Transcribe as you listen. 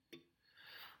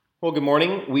Well, good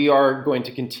morning. We are going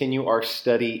to continue our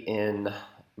study in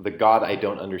the God I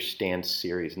Don't Understand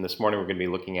series. And this morning we're going to be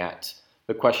looking at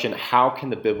the question, how can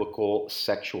the biblical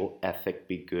sexual ethic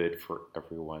be good for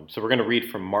everyone? So we're going to read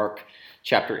from Mark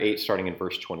chapter 8, starting in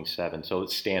verse 27. So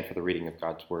let's stand for the reading of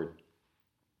God's word.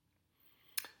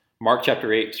 Mark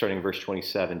chapter 8, starting in verse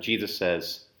 27,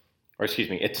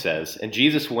 it says, "And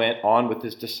Jesus went on with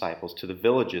his disciples to the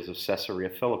villages of Caesarea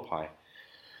Philippi.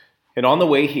 And on the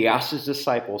way, he asked his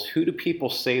disciples, 'Who do people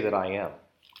say that I am?'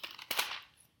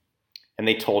 And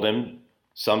they told him,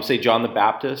 'Some say John the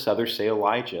Baptist, others say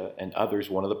Elijah, and others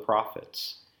one of the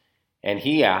prophets.' And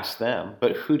he asked them,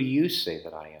 'But who do you say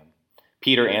that I am?'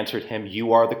 Peter answered him,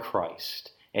 'You are the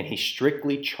Christ.' And he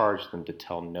strictly charged them to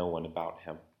tell no one about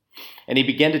him. And he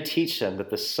began to teach them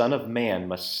that the Son of Man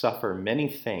must suffer many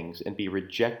things and be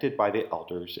rejected by the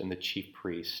elders and the chief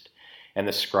priests and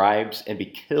the scribes, and be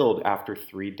killed after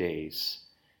 3 days,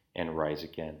 and rise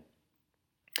again."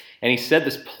 And he said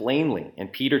this plainly,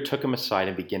 and Peter took him aside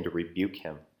and began to rebuke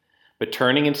him. But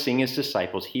turning and seeing his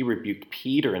disciples, he rebuked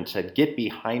Peter and said, "Get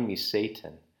behind me,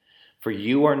 Satan, for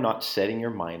you are not setting your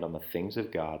mind on the things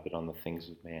of God, but on the things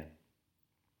of man."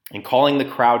 And calling the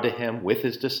crowd to him with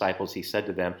his disciples, he said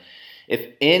to them,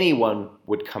 "If anyone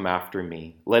would come after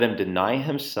me, let him deny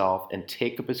himself and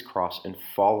take up his cross and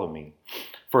follow me.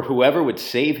 For whoever would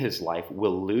save his life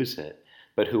will lose it,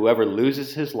 but whoever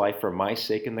loses his life for my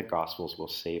sake and the gospel's will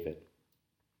save it.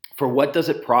 For what does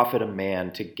it profit a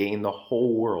man to gain the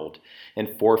whole world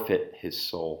and forfeit his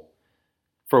soul?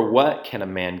 For what can a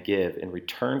man give in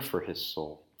return for his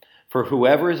soul? For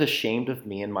whoever is ashamed of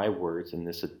me and my words in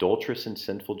this adulterous and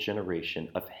sinful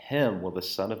generation, of him will the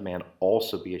Son of Man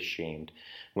also be ashamed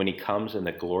when he comes in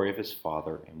the glory of his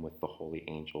Father and with the holy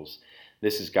angels."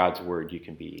 This is God's word. You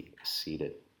can be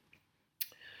seated.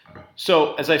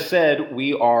 So, as I said,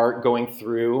 we are going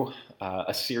through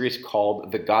a series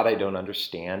called The God I Don't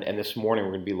Understand. And this morning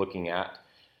we're going to be looking at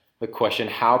the question,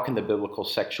 how can the biblical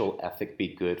sexual ethic be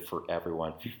good for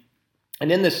everyone?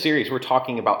 And in this series, we're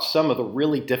talking about some of the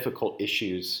really difficult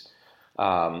issues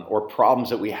or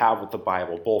problems that we have with the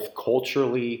Bible, both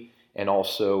culturally and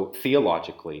also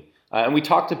theologically. And we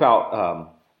talked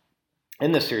about,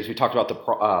 in this series, we talked about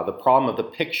the problem of the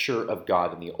picture of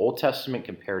God in the Old Testament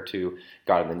compared to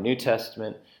God in the New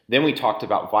Testament. Then we talked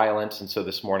about violence, and so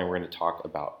this morning we're going to talk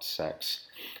about sex.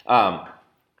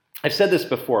 I've said this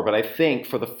before, but I think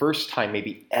for the first time,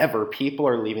 maybe ever, people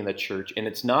are leaving the church, and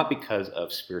it's not because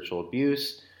of spiritual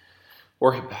abuse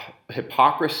or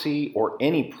hypocrisy or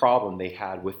any problem they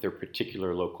had with their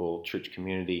particular local church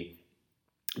community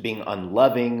being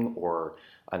unloving or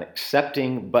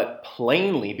unaccepting, but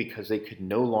plainly because they could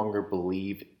no longer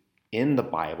believe in the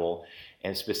Bible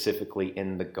and specifically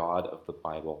in the God of the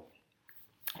Bible.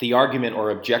 The argument or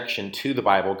objection to the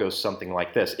Bible goes something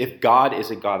like this: if God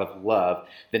is a God of love,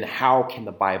 then how can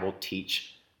the Bible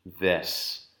teach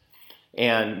this?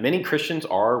 And many Christians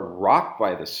are rocked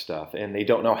by this stuff, and they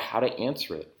don't know how to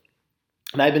answer it.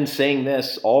 And I've been saying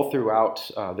this all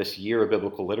throughout this year of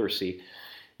biblical literacy.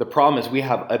 The problem is we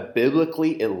have a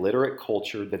biblically illiterate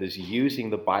culture that is using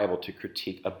the Bible to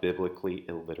critique a biblically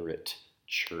illiterate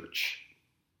church.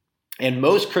 And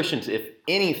most Christians, if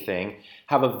anything,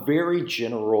 have a very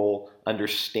general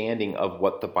understanding of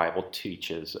what the Bible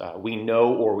teaches. We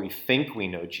know, or we think we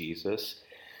know, Jesus.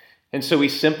 And so we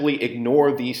simply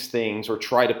ignore these things or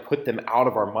try to put them out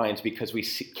of our minds because we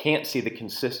can't see the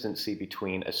consistency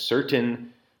between a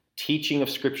certain teaching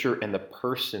of Scripture and the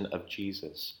person of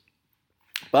Jesus.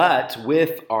 But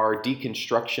with our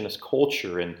deconstructionist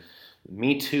culture and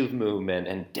Me Too movement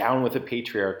and down with the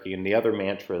patriarchy and the other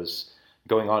mantras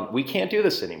going on, we can't do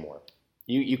this anymore.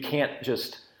 You can't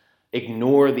just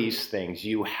ignore these things.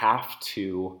 You have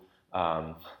to,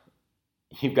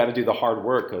 you've got to do the hard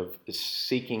work of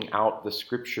seeking out the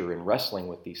Scripture and wrestling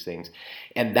with these things.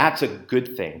 And that's a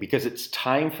good thing because it's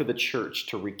time for the church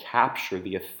to recapture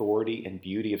the authority and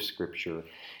beauty of Scripture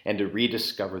and to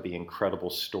rediscover the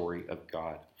incredible story of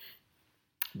God.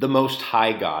 The Most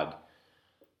High God,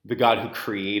 the God who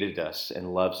created us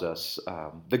and loves us,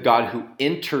 the God who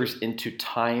enters into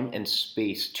time and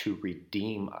space to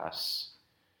redeem us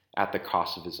at the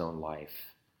cost of his own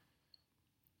life.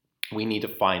 We need to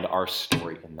find our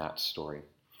story in that story.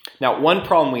 Now, one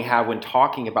problem we have when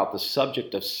talking about the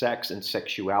subject of sex and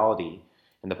sexuality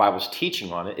and the Bible's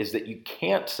teaching on it is that you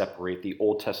can't separate the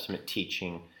Old Testament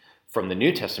teaching from the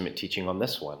New Testament teaching on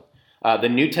this one. The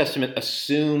New Testament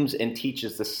assumes and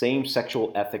teaches the same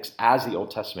sexual ethics as the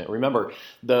Old Testament. Remember,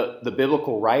 the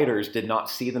biblical writers did not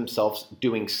see themselves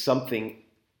doing something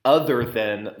other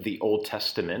than the Old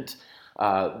Testament.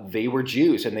 They were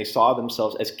Jews, and they saw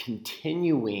themselves as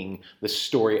continuing the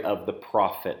story of the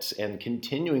prophets and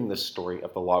continuing the story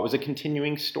of the law. It was a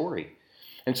continuing story.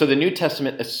 And so the New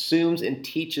Testament assumes and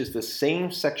teaches the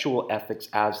same sexual ethics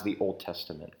as the Old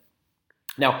Testament.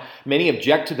 Now, many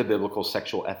object to the biblical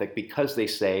sexual ethic because they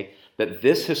say that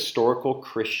this historical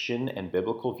Christian and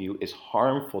biblical view is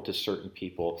harmful to certain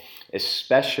people,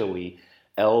 especially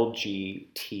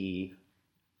LGBTQI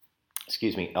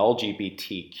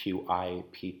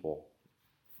people.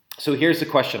 So here's the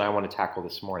question I want to tackle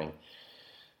this morning.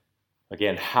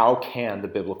 Again, how can the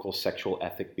biblical sexual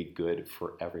ethic be good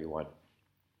for everyone?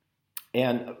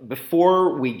 And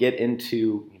before we get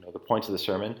into the points of the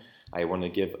sermon, I want to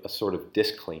give a sort of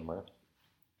disclaimer,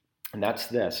 and that's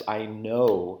this. I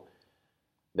know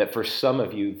that for some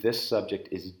of you, this subject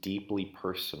is deeply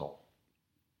personal.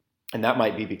 And that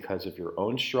might be because of your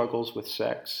own struggles with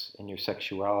sex and your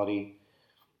sexuality.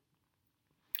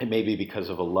 It may be because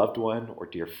of a loved one or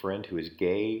dear friend who is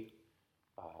gay,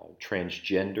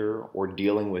 transgender, or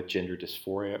dealing with gender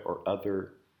dysphoria or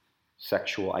other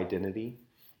sexual identity.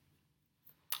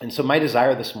 And so my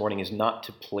desire this morning is not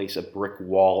to place a brick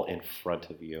wall in front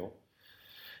of you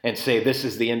and say, this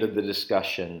is the end of the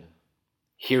discussion,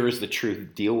 here is the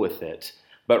truth, deal with it,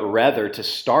 but rather to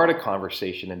start a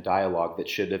conversation and dialogue that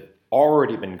should have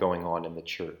already been going on in the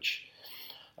church.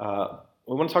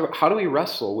 We want to talk about how do we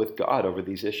wrestle with God over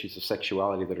these issues of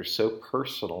sexuality that are so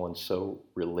personal and so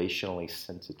relationally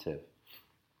sensitive.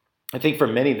 I think for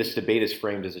many, this debate is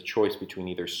framed as a choice between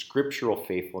either scriptural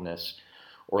faithfulness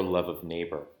or love of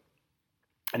neighbor.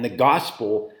 And the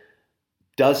gospel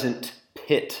doesn't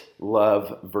pit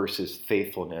love versus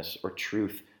faithfulness or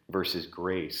truth versus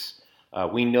grace.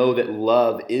 We know that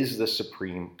love is the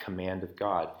supreme command of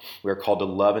God. We are called to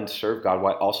love and serve God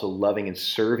while also loving and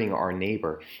serving our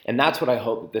neighbor. And that's what I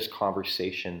hope that this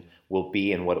conversation will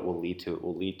be and what it will lead to. It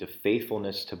will lead to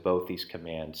faithfulness to both these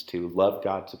commands, to love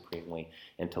God supremely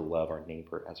and to love our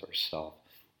neighbor as ourselves.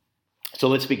 So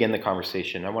let's begin the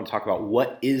conversation. I want to talk about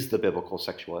what is the biblical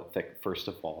sexual ethic, first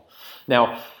of all.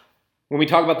 Now, when we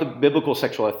talk about the biblical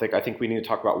sexual ethic, I think we need to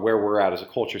talk about where we're at as a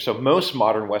culture. So most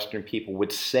modern Western people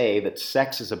would say that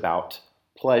sex is about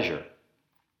pleasure,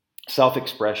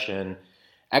 self-expression,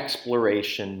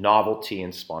 exploration, novelty,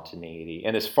 and spontaneity.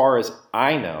 And as far as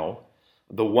I know,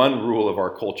 the one rule of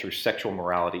our culture's sexual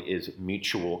morality is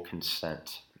mutual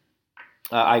consent.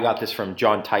 I got this from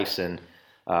John Tyson,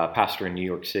 pastor in New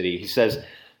York City. He says,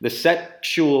 the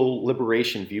sexual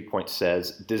liberation viewpoint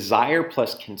says desire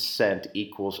plus consent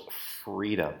equals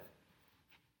freedom.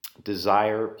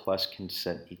 Desire plus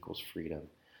consent equals freedom.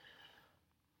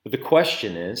 But the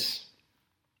question is,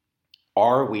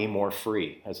 are we more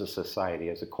free as a society,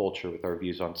 as a culture with our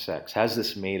views on sex? Has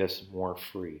this made us more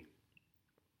free?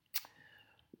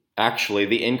 Actually,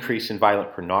 the increase in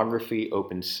violent pornography,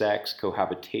 open sex,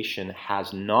 cohabitation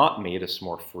has not made us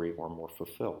more free or more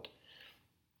fulfilled.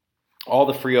 All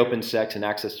the free open sex and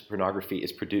access to pornography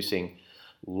is producing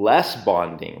less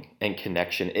bonding and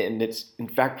connection, and it's in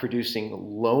fact producing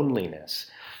loneliness.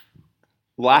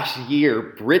 Last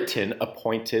year, Britain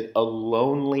appointed a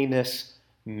loneliness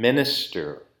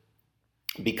minister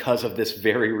because of this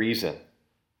very reason.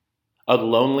 A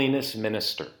loneliness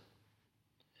minister.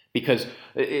 Because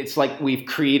it's like we've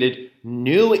created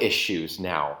new issues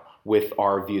now with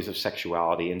our views of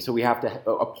sexuality, and so we have to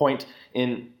appoint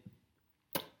in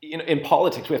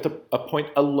politics, we have to appoint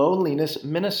a loneliness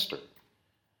minister.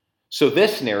 So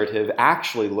this narrative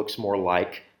actually looks more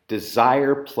like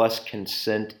desire plus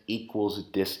consent equals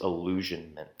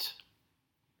disillusionment.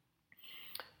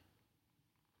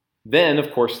 Then,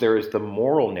 of course, there is the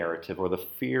moral narrative or the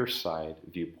fear side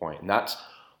viewpoint, and that's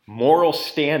moral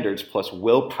standards plus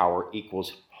willpower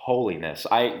equals holiness.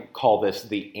 I call this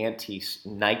the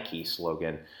anti-Nike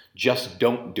slogan, just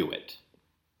don't do it.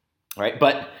 All right,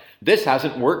 but this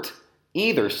hasn't worked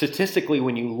either. Statistically,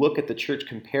 when you look at the church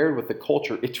compared with the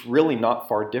culture, it's really not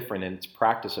far different in its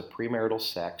practice of premarital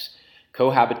sex,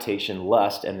 cohabitation,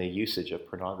 lust, and the usage of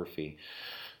pornography.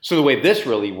 So the way this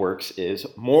really works is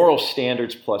moral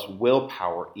standards plus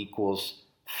willpower equals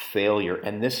failure.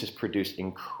 And this has produced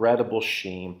incredible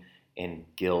shame and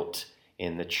guilt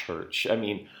in the church. I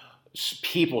mean,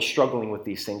 people struggling with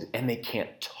these things and they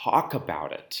can't talk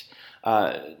about it.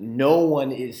 No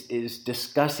one is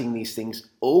discussing these things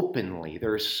openly.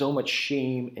 There is so much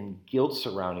shame and guilt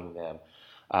surrounding them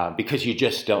because you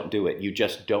just don't do it. You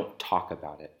just don't talk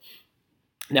about it.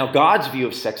 Now, God's view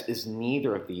of sex is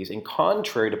neither of these. And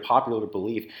contrary to popular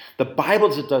belief, the Bible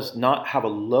does not have a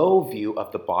low view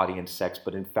of the body and sex,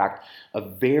 but in fact, a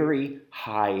very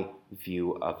high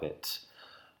view of it.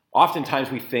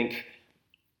 Oftentimes we think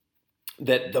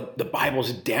that the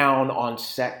Bible's down on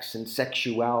sex and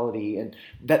sexuality, and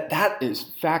that is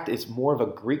in fact is more of a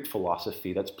Greek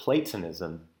philosophy. That's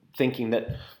Platonism, thinking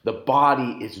that the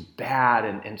body is bad,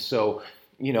 and so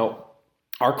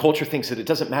our culture thinks that it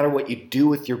doesn't matter what you do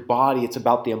with your body, it's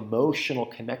about the emotional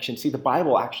connection. See, the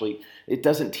Bible actually, it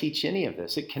doesn't teach any of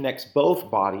this. It connects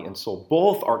both body and soul.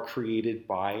 Both are created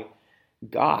by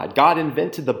God. God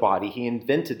invented the body. He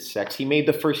invented sex. He made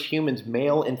the first humans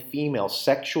male and female,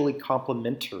 sexually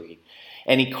complementary.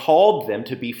 And he called them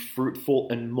to be fruitful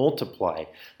and multiply.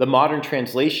 The modern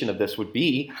translation of this would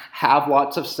be, have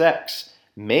lots of sex.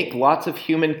 Make lots of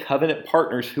human covenant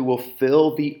partners who will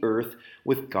fill the earth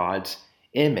with God's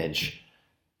image.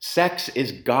 Sex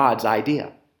is God's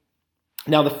idea.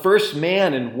 Now, the first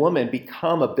man and woman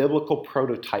become a biblical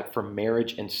prototype for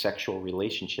marriage and sexual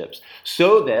relationships,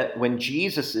 so that when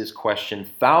Jesus is questioned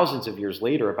thousands of years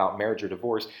later about marriage or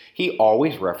divorce, he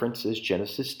always references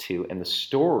Genesis 2 and the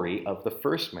story of the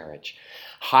first marriage,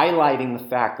 highlighting the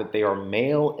fact that they are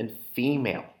male and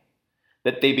female,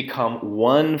 that they become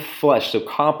one flesh, so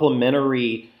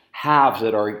complementary halves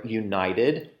that are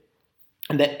united,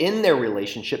 and that in their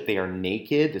relationship they are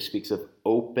naked. This speaks of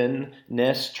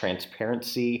openness,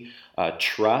 transparency,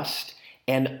 trust,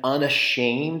 and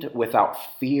unashamed, without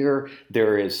fear.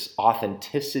 There is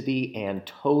authenticity and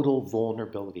total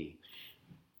vulnerability.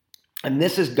 And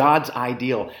this is God's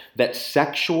ideal, that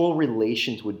sexual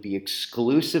relations would be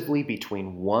exclusively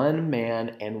between one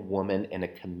man and woman in a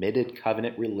committed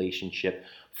covenant relationship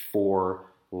for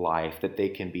life, that they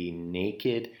can be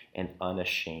naked and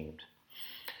unashamed.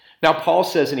 Now, Paul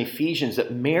says in Ephesians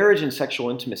that marriage and sexual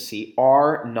intimacy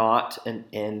are not an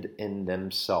end in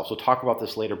themselves. We'll talk about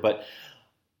this later, but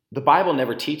the Bible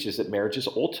never teaches that marriage is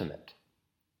ultimate.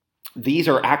 These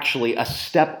are actually a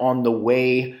step on the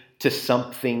way to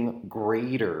something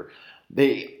greater.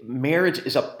 Marriage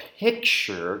is a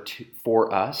picture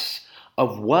for us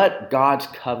of what God's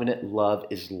covenant love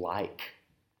is like.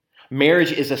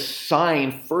 Marriage is a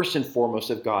sign, first and foremost,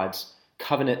 of God's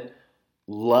covenant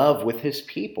love with his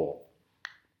people.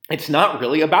 It's not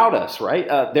really about us,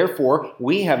 right? Therefore,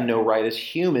 we have no right as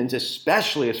humans,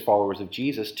 especially as followers of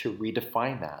Jesus, to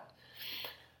redefine that.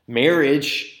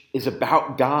 Marriage is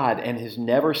about God and his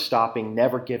never stopping,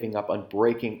 never giving up,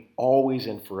 unbreaking, always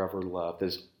and forever love that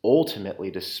is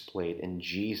ultimately displayed in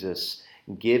Jesus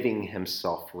giving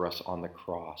himself for us on the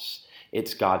cross.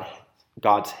 It's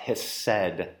God's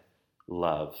hesed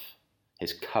love,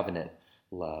 his covenant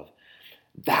love.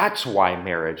 That's why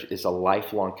marriage is a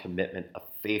lifelong commitment of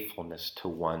faithfulness to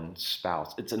one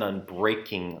spouse. It's an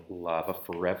unbreaking love, a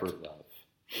forever love.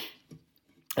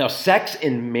 Now, sex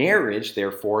in marriage,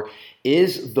 therefore,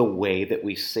 is the way that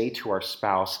we say to our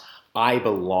spouse, I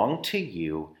belong to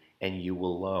you and you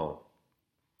alone.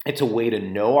 It's a way to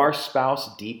know our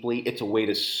spouse deeply. It's a way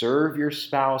to serve your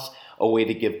spouse, a way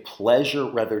to give pleasure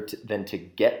rather than to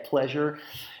get pleasure.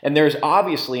 And there's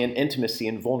obviously an intimacy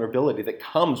and vulnerability that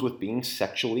comes with being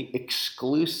sexually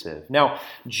exclusive. Now,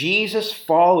 Jesus'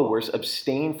 followers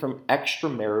abstain from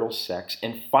extramarital sex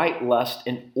and fight lust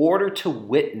in order to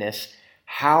witness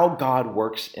how God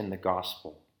works in the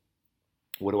gospel.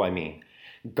 What do I mean?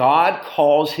 God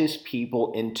calls his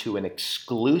people into an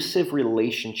exclusive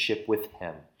relationship with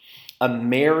him, a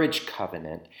marriage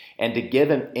covenant, and to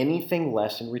give him anything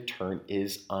less in return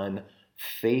is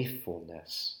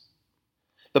unfaithfulness.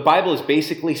 The Bible is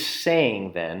basically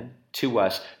saying then to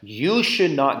us, you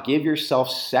should not give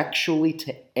yourself sexually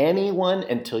to anyone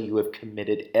until you have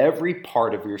committed every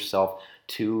part of yourself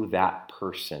to that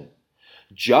person.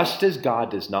 Just as God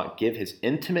does not give his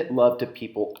intimate love to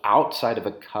people outside of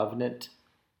a covenant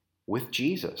with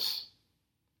Jesus.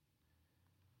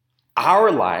 Our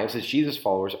lives as Jesus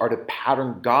followers are to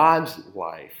pattern God's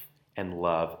life and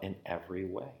love in every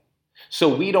way.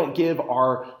 So we don't give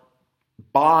our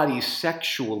bodies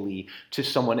sexually to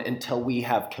someone until we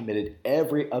have committed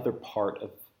every other part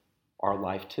of our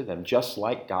life to them, just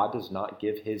like God does not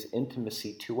give his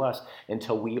intimacy to us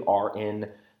until we are in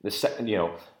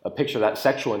a picture of that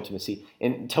sexual intimacy,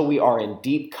 until we are in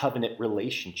deep covenant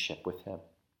relationship with him.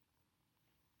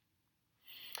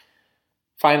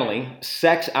 Finally,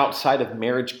 sex outside of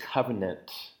marriage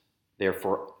covenant,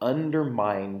 therefore,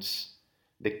 undermines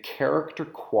the character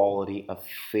quality of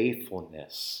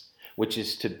faithfulness, which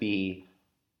is to be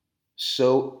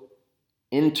so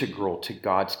integral to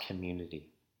God's community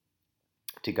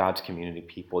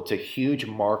people. It's a huge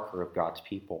marker of God's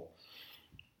people.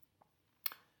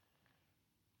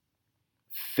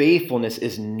 Faithfulness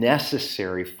is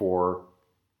necessary for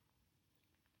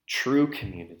true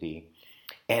community,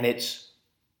 and it's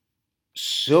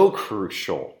so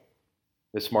crucial,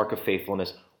 this mark of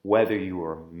faithfulness, whether you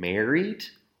are married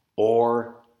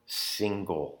or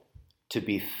single, to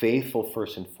be faithful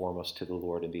first and foremost to the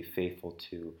Lord and be faithful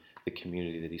to the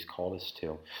community that he's called us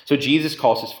to. So Jesus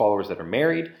calls his followers that are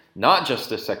married, not just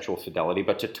to sexual fidelity,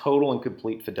 but to total and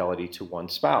complete fidelity to one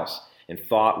spouse. In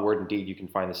thought, word, and deed, you can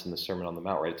find this in the Sermon on the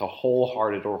Mount, right? It's a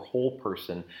wholehearted or whole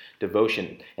person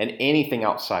devotion. And anything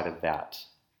outside of that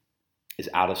is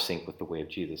out of sync with the way of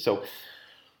Jesus. So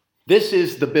this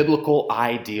is the biblical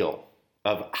ideal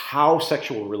of how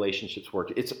sexual relationships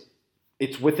work.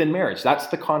 It's within marriage. That's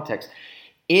the context.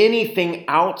 Anything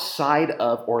outside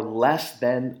of or less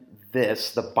than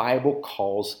this, the Bible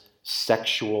calls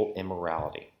sexual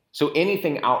immorality. So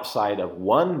anything outside of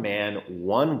one man,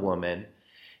 one woman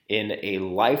in a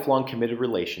lifelong committed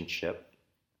relationship,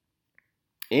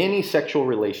 any sexual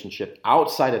relationship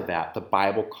outside of that, the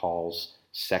Bible calls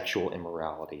sexual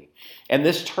immorality. And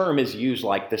this term is used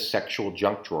like the sexual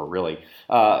junk drawer, really.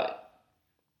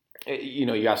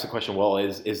 You ask the question, well,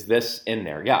 is this in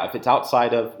there? Yeah, if it's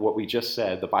outside of what we just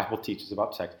said, the Bible teaches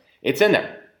about sex, it's in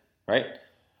there, right?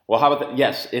 Well, how about that?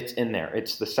 Yes, it's in there.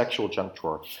 It's the sexual junk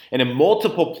drawer. And in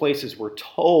multiple places, we're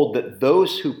told that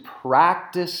those who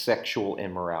practice sexual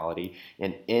immorality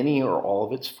in any or all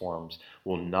of its forms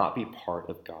will not be part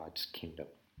of God's kingdom.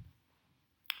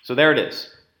 So there it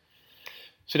is.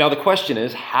 So now the question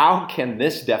is, how can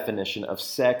this definition of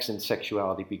sex and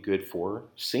sexuality be good for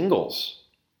singles,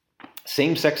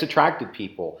 same-sex attracted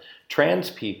people,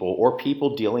 trans people, or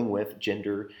people dealing with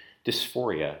gender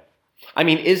dysphoria? I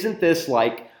mean, isn't this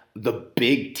like the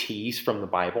big tease from the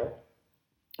Bible?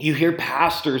 You hear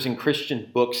pastors in Christian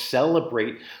books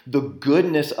celebrate the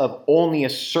goodness of only a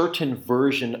certain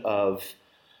version of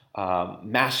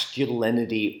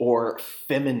masculinity or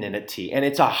femininity. And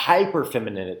it's a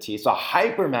hyper-femininity. It's a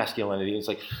hyper-masculinity. It's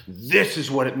like, this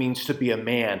is what it means to be a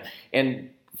man. And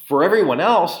for everyone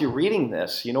else, you're reading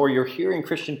this, or you're hearing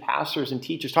Christian pastors and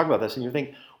teachers talk about this, and you're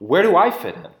thinking, where do I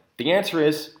fit in? The answer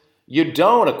is, you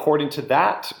don't, according to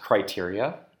that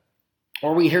criteria.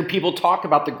 Or we hear people talk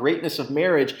about the greatness of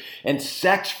marriage and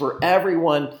sex for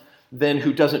everyone then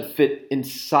who doesn't fit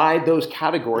inside those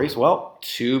categories. Well,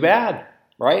 too bad,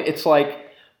 right? It's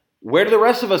like, where do the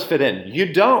rest of us fit in?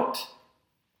 You don't.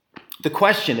 The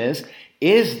question is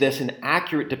this an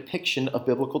accurate depiction of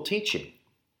biblical teaching?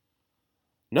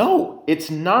 No, it's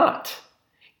not.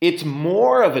 It's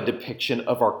more of a depiction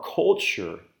of our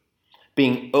culture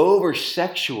being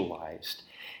over-sexualized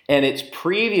and its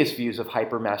previous views of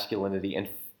hypermasculinity and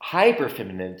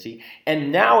hyperfemininity,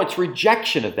 and now its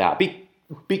rejection of that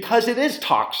because it is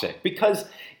toxic, because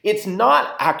it's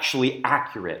not actually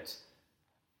accurate.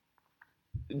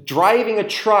 Driving a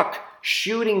truck,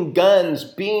 shooting guns,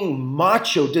 being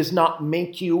macho does not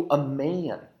make you a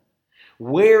man.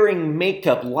 Wearing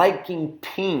makeup, liking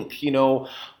pink,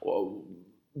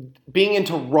 being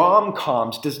into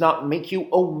rom-coms does not make you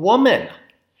a woman.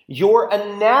 Your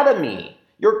anatomy,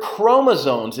 your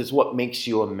chromosomes is what makes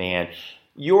you a man.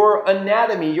 Your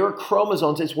anatomy, your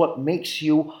chromosomes is what makes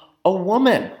you a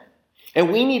woman.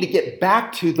 And we need to get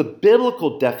back to the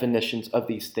biblical definitions of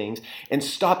these things and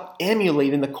stop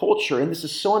emulating the culture. And this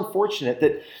is so unfortunate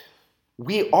that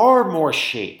we are more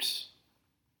shaped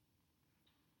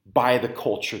by the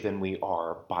culture than we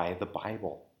are by the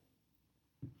Bible.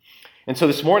 And so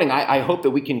this morning, I hope that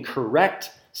we can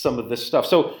correct some of this stuff.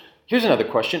 So here's another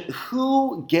question.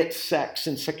 Who gets sex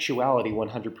and sexuality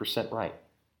 100% right?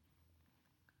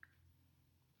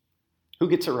 Who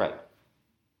gets it right?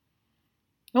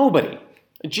 Nobody.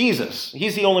 Jesus.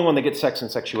 He's the only one that gets sex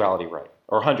and sexuality right,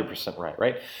 or 100%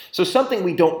 right? So something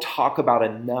we don't talk about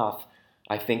enough,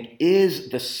 I think, is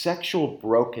the sexual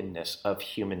brokenness of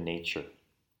human nature.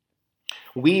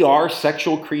 We are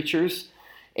sexual creatures,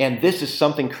 and this is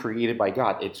something created by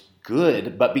God. It's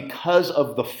good, but because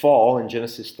of the fall in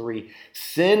Genesis 3,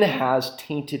 sin has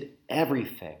tainted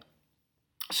everything.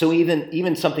 So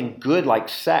even something good like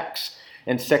sex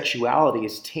and sexuality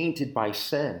is tainted by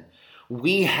sin.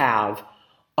 We have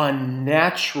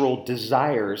unnatural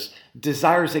desires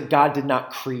that God did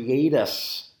not create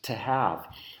us to have.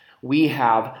 We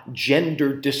have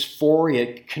gender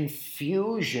dysphoria,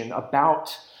 confusion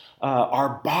about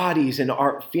our bodies and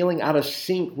our feeling out of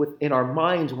sync in our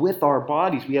minds with our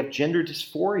bodies. We have gender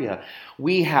dysphoria.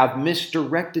 We have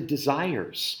misdirected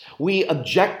desires. We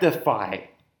objectify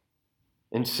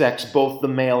in sex both the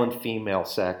male and female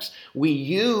sex. We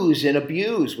use and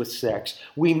abuse with sex.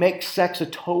 We make sex a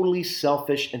totally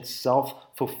selfish and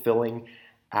self-fulfilling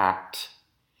act.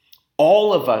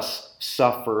 All of us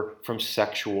suffer from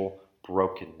sexual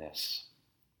brokenness.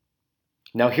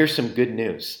 Now here's some good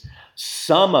news.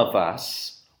 Some of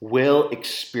us will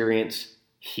experience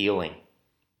healing.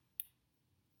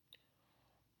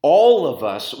 All of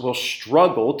us will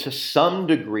struggle to some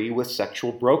degree with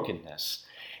sexual brokenness.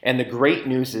 And the great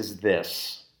news is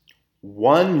this: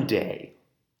 one day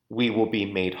we will be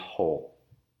made whole.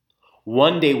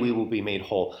 One day we will be made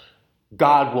whole.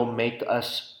 God will make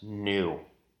us new.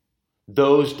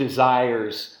 Those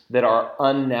desires that are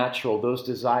unnatural, those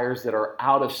desires that are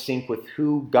out of sync with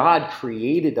who God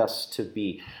created us to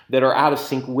be, that are out of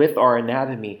sync with our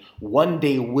anatomy, one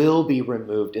day will be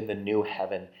removed in the new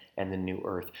heaven and the new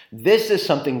earth. This is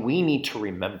something we need to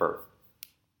remember,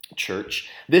 church.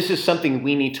 This is something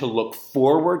we need to look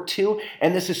forward to,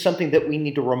 and this is something that we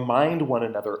need to remind one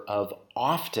another of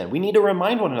often. We need to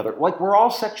remind one another, like, we're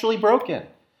all sexually broken.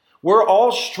 We're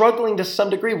all struggling to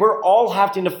some degree. We're all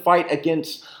having to fight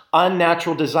against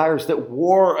unnatural desires that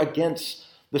war against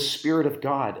the Spirit of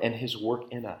God and His work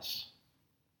in us.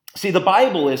 See, the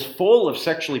Bible is full of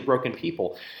sexually broken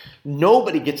people.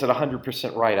 Nobody gets it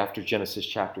 100% right after Genesis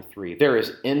chapter 3. There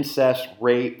is incest,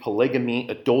 rape, polygamy,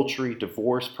 adultery,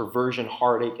 divorce, perversion,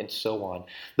 heartache, and so on.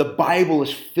 The Bible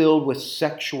is filled with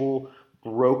sexual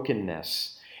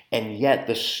brokenness, and yet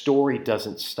the story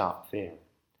doesn't stop there.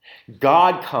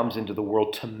 God comes into the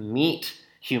world to meet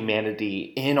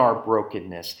humanity in our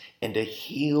brokenness and to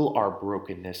heal our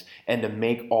brokenness and to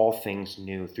make all things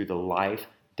new through the life,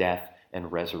 death,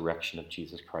 and resurrection of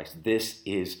Jesus Christ. This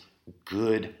is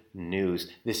good news.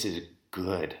 This is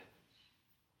good.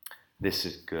 This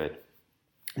is good.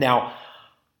 Now,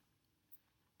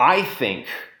 I think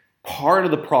part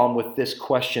of the problem with this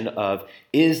question of,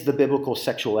 is the biblical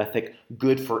sexual ethic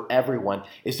good for everyone,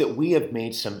 is that we have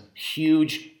made some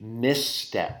huge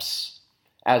missteps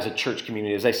as a church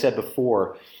community. As I said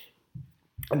before,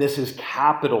 and this is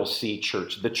capital C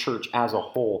church, the church as a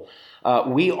whole.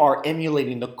 We are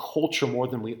emulating the culture more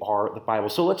than we are the Bible.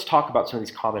 So let's talk about some of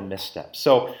these common missteps.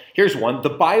 So here's one. The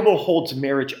Bible holds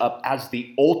marriage up as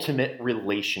the ultimate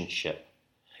relationship,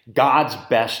 God's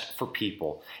best for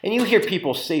people. And you hear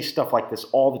people say stuff like this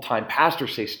all the time.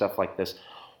 Pastors say stuff like this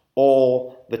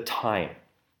all the time.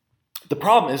 The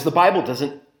problem is the Bible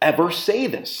doesn't ever say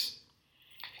this.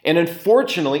 And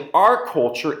unfortunately, our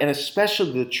culture, and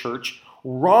especially the church,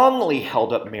 wrongly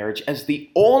held up marriage as the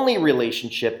only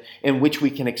relationship in which we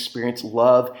can experience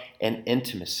love and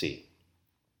intimacy.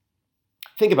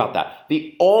 Think about that.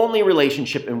 The only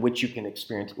relationship in which you can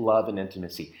experience love and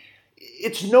intimacy.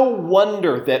 It's no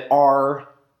wonder that our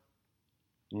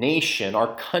nation,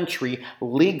 our country,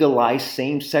 legalized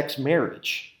same-sex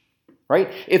marriage,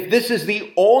 right? If this is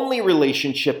the only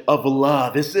relationship of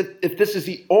love, if this is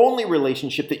the only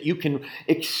relationship that you can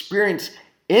experience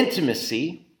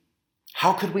intimacy,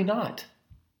 how could we not?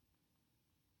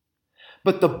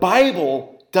 But the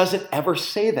Bible doesn't ever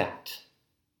say that.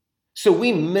 So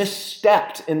we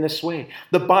misstepped in this way.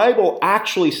 The Bible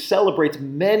actually celebrates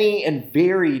many and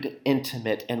varied,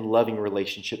 intimate, and loving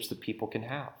relationships that people can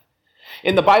have.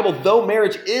 In the Bible, though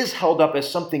marriage is held up as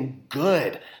something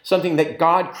good, something that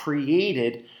God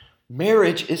created,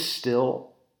 marriage is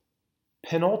still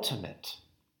penultimate.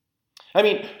 I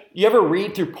mean, you ever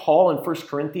read through Paul in 1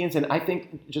 Corinthians? And I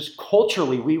think just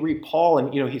culturally, we read Paul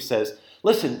and, he says,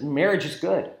 listen, marriage is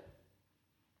good.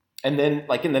 And then,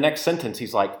 like, in the next sentence,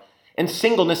 he's like, and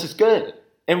singleness is good.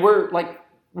 And we're like,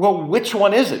 well, which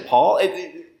one is it, Paul?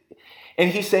 And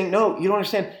he's saying, no, you don't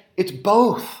understand. It's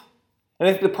both. And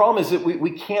I think the problem is that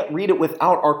we can't read it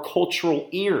without our cultural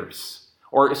ears.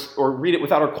 Or read it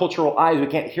without our cultural eyes. We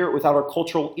can't hear it without our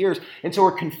cultural ears. And so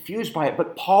we're confused by it.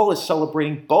 But Paul is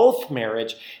celebrating both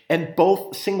marriage and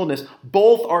both singleness.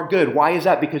 Both are good. Why is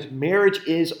that? Because marriage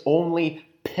is only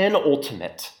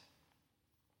penultimate.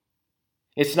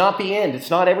 It's not the end. It's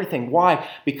not everything. Why?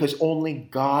 Because only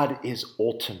God is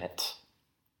ultimate.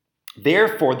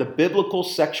 Therefore, the biblical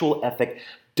sexual ethic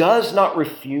does not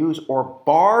refuse or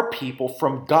bar people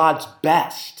from God's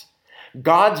best.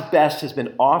 God's best has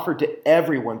been offered to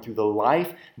everyone through the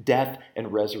life, death,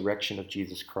 and resurrection of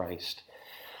Jesus Christ.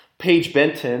 Paige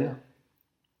Benton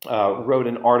wrote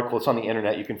an article. It's on the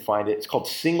internet. You can find it. It's called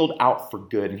Singled Out for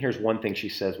Good. And here's one thing she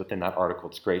says within that article.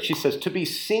 It's great. She says, to be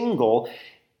single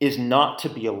is not to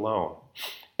be alone.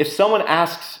 If someone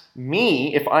asks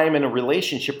me if I am in a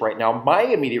relationship right now, my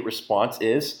immediate response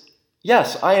is,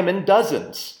 yes, I am in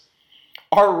dozens.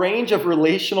 Our range of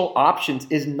relational options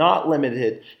is not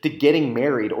limited to getting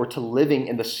married or to living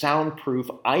in the soundproof,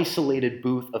 isolated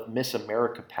booth of Miss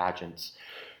America pageants.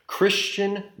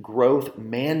 Christian growth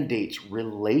mandates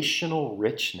relational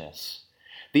richness.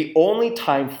 The only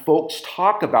time folks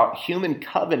talk about human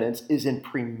covenants is in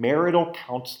premarital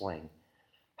counseling.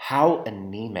 How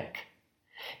anemic.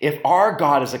 If our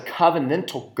God is a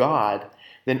covenantal God,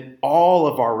 then all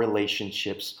of our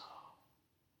relationships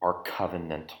are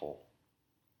covenantal.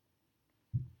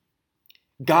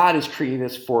 God has created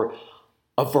us for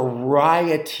a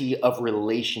variety of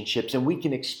relationships, and we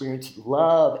can experience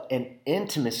love and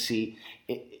intimacy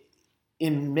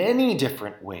in many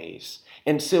different ways.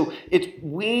 And so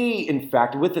in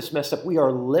fact, with this messed up, we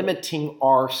are limiting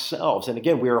ourselves. And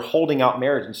again, we are holding out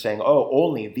marriage and saying, oh,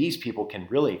 only these people can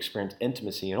really experience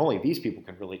intimacy, and only these people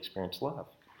can really experience love.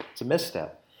 It's a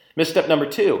misstep. Misstep number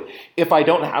 2, if I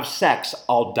don't have sex,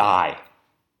 I'll die.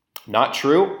 Not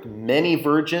true. Many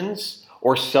virgins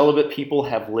or celibate people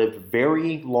have lived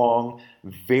very long,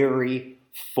 very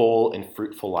full and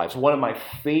fruitful lives. One of my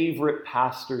favorite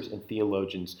pastors and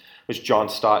theologians was John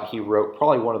Stott. He wrote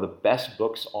probably one of the best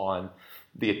books on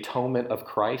the atonement of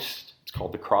Christ. It's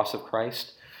called The Cross of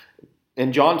Christ.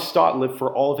 And John Stott lived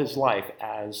for all of his life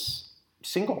as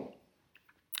single.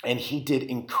 And he did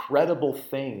incredible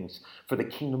things for the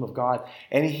kingdom of God.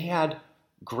 And he had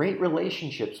great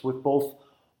relationships with both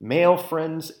male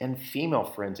friends and female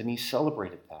friends, and he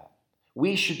celebrated that.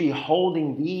 We should be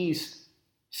holding these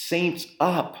saints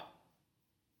up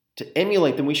to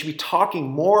emulate them. We should be talking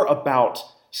more about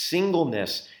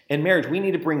singleness and marriage. We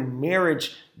need to bring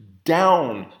marriage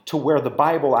down to where the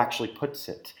Bible actually puts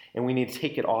it, and we need to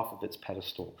take it off of its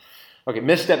pedestal. Okay,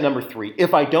 misstep number 3.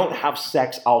 If I don't have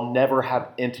sex, I'll never have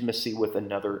intimacy with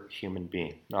another human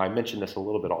being. Now, I mentioned this a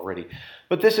little bit already,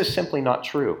 but this is simply not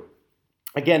true.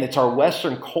 Again, it's our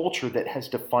Western culture that has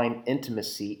defined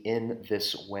intimacy in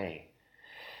this way.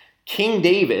 King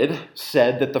David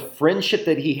said that the friendship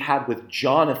that he had with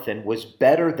Jonathan was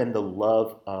better than the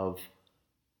love of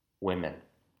women.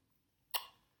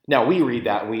 Now, we read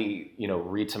that, and we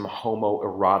read some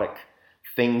homoerotic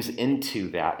things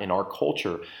into that in our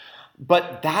culture,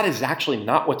 but that is actually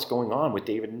not what's going on with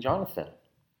David and Jonathan.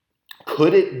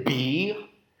 Could it be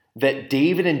that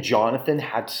David and Jonathan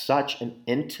had such an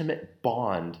intimate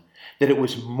bond that it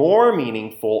was more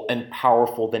meaningful and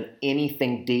powerful than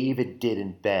anything David did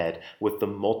in bed with the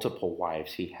multiple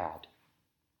wives he had?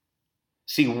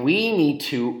 See, we need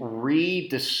to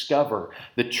rediscover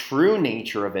the true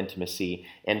nature of intimacy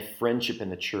and friendship in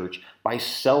the church by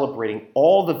celebrating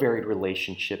all the varied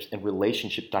relationships and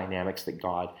relationship dynamics that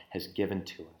God has given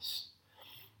to us.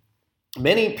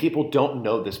 Many people don't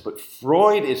know this, but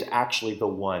Freud is actually the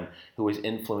one who has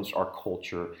influenced our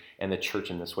culture and the church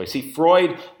in this way. See,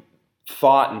 Freud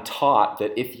thought and taught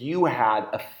that if you had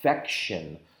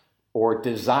affection or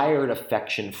desired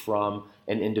affection from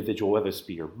an individual, whether this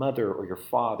be your mother or your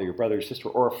father, your brother or sister,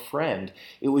 or a friend,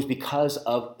 it was because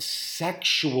of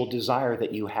sexual desire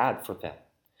that you had for them.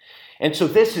 And so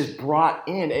this is brought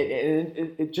in,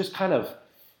 it just kind of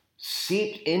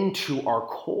seeped into our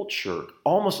culture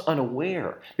almost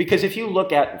unaware. Because if you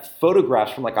look at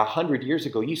photographs from like 100 years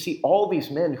ago, you see all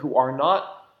these men who are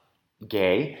not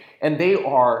gay, and they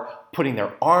are putting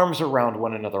their arms around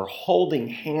one another, holding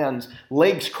hands,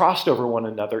 legs crossed over one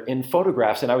another in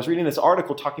photographs. And I was reading this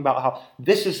article talking about how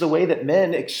this is the way that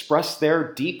men express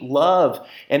their deep love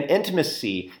and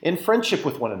intimacy in friendship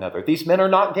with one another. These men are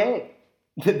not gay.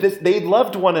 They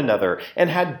loved one another and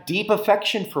had deep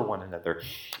affection for one another.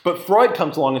 But Freud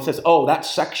comes along and says, oh, that's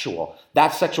sexual.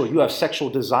 That's sexual. You have sexual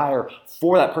desire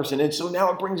for that person. And so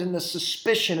now it brings in this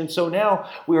suspicion. And so now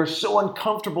we are so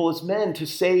uncomfortable as men to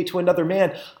say to another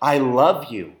man, I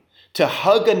love you. To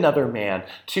hug another man.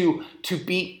 To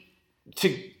be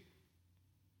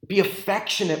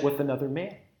affectionate with another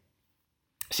man.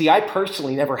 See, I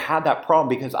personally never had that problem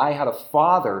because I had a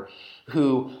father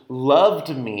who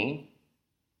loved me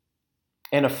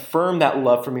and affirmed that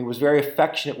love for me, was very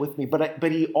affectionate with me, but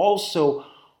he also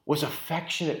was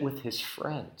affectionate with his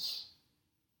friends.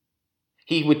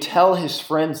 He would tell his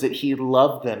friends that he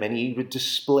loved them, and he would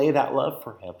display that love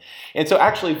for him. And so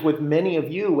actually, with many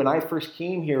of you, when I first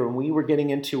came here and we were getting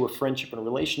into a friendship and a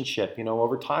relationship,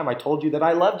 over time, I told you that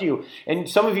I loved you. And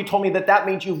some of you told me that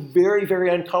made you very,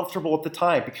 very uncomfortable at the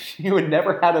time because you had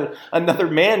never had another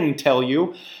man tell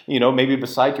you, maybe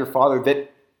besides your father,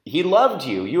 that he loved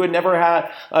you. You had never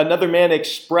had another man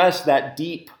express that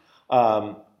deep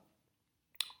love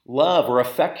or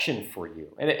affection for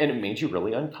you. And it made you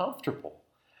really uncomfortable.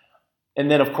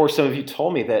 And then, of course, some of you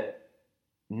told me that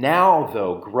now,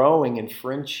 though, growing in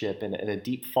friendship and a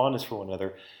deep fondness for one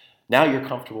another, now you're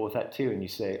comfortable with that too. And you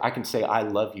say, I can say, I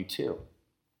love you too.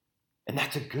 And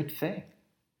that's a good thing.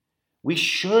 We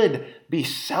should be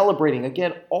celebrating,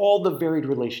 again, all the varied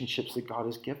relationships that God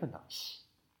has given us.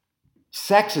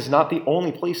 Sex is not the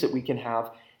only place that we can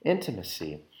have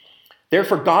intimacy.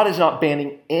 Therefore, God is not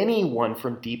banning anyone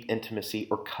from deep intimacy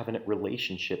or covenant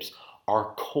relationships.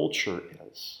 Our culture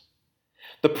is.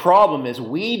 The problem is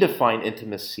we define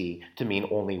intimacy to mean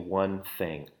only one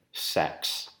thing: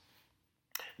 sex.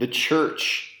 The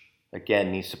church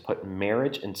again, needs to put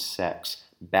marriage and sex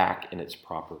back in its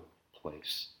proper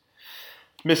place.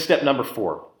 Misstep number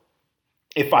 4.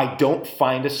 If I don't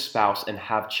find a spouse and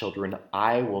have children,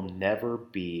 I will never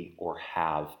be or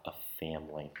have a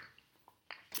family.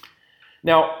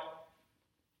 Now,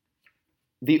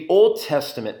 the Old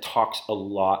Testament talks a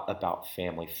lot about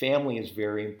family. Family is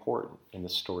very important in the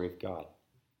story of God.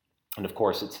 And of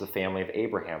course, it's the family of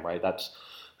Abraham, right? That's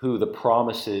who the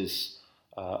promises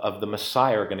of the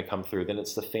Messiah are going to come through. Then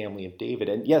it's the family of David.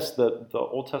 And yes, the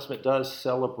Old Testament does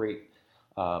celebrate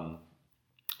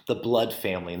the blood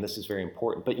family, and this is very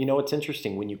important. But you know, it's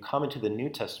interesting. When you come into the New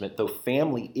Testament, though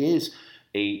family is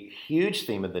a huge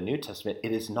theme of the New Testament,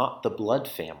 it is not the blood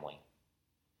family.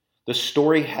 The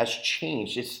story has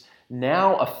changed. It's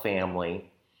now a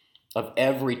family of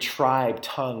every tribe,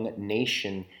 tongue,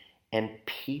 nation, and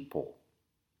people.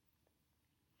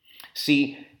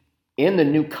 See, in the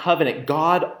new covenant,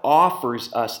 God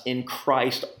offers us in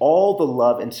Christ all the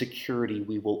love and security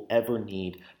we will ever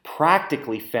need,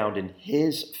 practically found in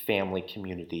his family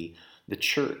community, the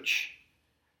church.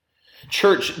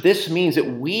 Church, this means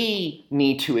that we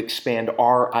need to expand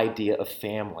our idea of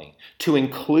family to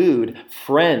include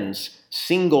friends,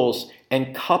 singles,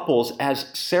 and couples as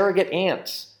surrogate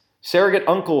aunts, surrogate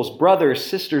uncles, brothers,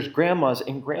 sisters, grandmas,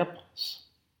 and grandpas.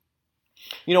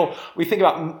 You know, we think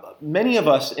about many of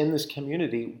us in this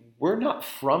community, we're not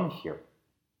from here.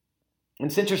 And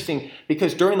it's interesting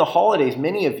because during the holidays,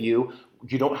 many of you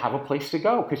don't have a place to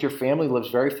go because your family lives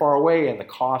very far away and the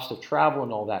cost of travel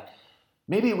and all that.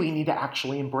 Maybe we need to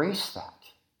actually embrace that.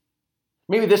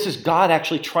 Maybe this is God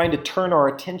actually trying to turn our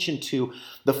attention to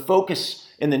the focus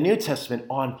in the New Testament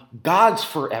on God's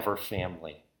forever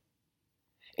family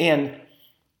and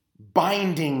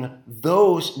binding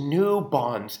those new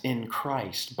bonds in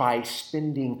Christ by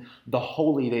spending the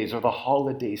holy days or the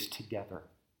holidays together,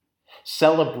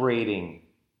 celebrating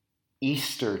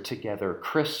Easter together,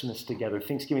 Christmas together,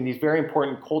 Thanksgiving, these very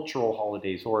important cultural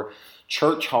holidays or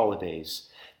church holidays,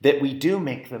 that we do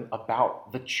make them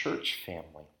about the church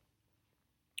family.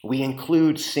 We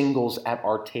include singles at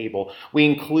our table. We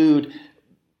include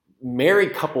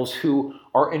married couples who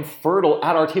are infertile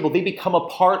at our table. They become a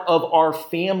part of our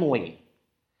family.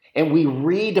 And we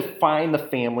redefine the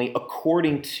family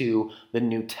according to the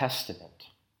New Testament.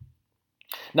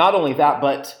 Not only that,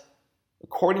 but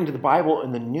according to the Bible,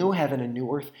 in the new heaven and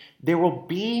new earth, there will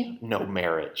be no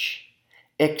marriage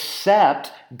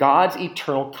except God's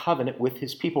eternal covenant with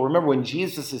his people. Remember, when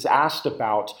Jesus is asked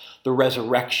about the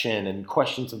resurrection and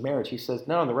questions of marriage, he says,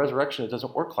 no, in the resurrection, it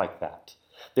doesn't work like that.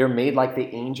 They're made like the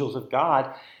angels of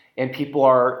God, and people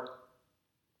are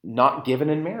not given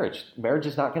in marriage. Marriage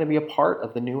is not going to be a part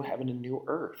of the new heaven and new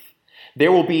earth.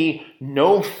 There will be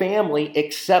no family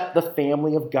except the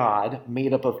family of God,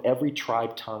 made up of every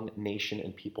tribe, tongue, nation,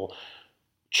 and people.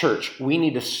 Church, we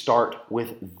need to start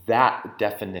with that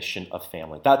definition of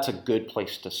family. That's a good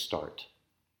place to start.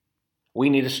 We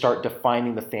need to start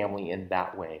defining the family in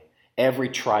that way. Every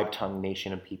tribe, tongue,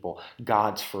 nation, and people,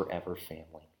 God's forever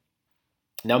family.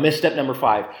 Now, misstep number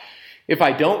 5. If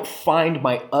I don't find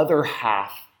my other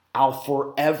half, I'll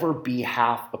forever be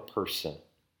half a person.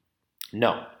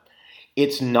 No,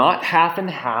 it's not half and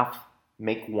half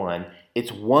make one.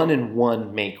 It's one and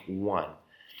one make one.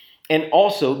 And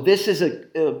also, this is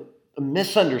a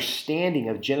misunderstanding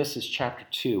of Genesis chapter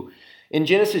 2. In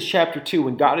Genesis chapter 2,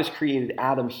 when God has created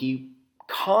Adam, he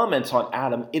comments on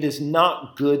Adam, it is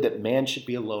not good that man should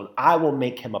be alone. I will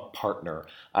make him a partner,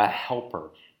 a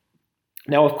helper.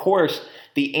 Now, of course,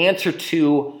 the answer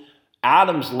to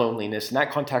Adam's loneliness in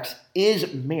that context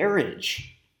is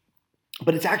marriage.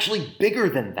 But it's actually bigger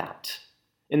than that.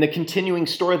 In the continuing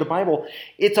story of the Bible,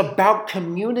 it's about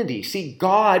community. See,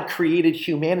 God created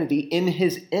humanity in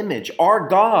his image. Our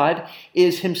God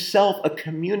is himself a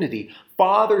community,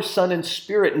 Father, Son, and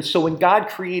Spirit. And so when God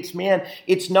creates man,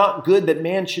 it's not good that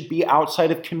man should be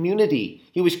outside of community.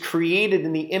 He was created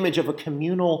in the image of a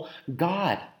communal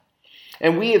God.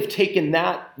 And we have taken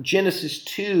that Genesis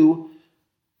 2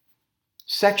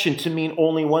 section to mean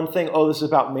only one thing. Oh, this is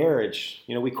about marriage.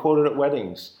 You know, we quote it at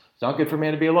weddings. It's not good for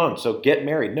man to be alone, so get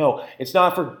married. No, it's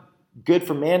not good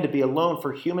for man to be alone,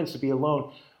 for humans to be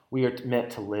alone. We are meant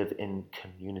to live in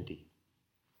community.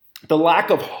 The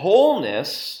lack of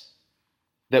wholeness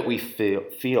that we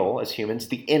feel as humans,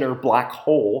 the inner black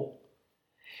hole,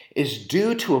 is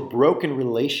due to a broken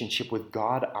relationship with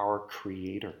God, our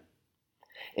Creator.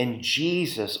 And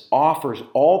Jesus offers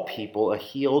all people a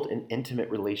healed and intimate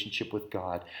relationship with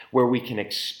God where we can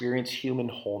experience human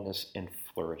wholeness and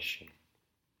flourishing.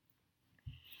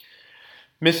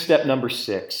 Misstep number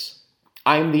 6.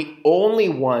 I'm the only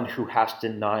one who has to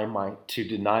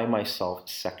deny myself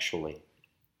sexually.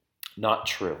 Not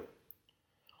true.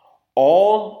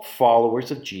 All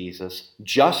followers of Jesus,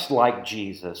 just like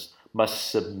Jesus, must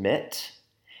submit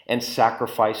and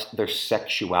sacrifice their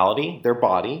sexuality, their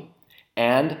body,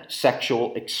 and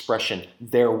sexual expression,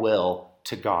 their will,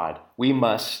 to God. We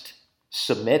must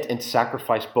submit and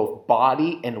sacrifice both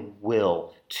body and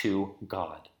will to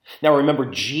God. Now remember,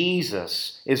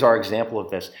 Jesus is our example of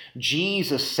this.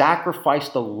 Jesus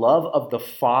sacrificed the love of the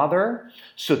Father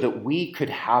so that we could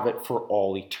have it for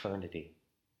all eternity.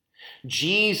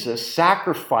 Jesus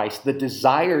sacrificed the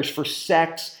desires for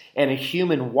sex and a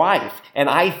human wife, and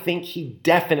I think he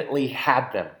definitely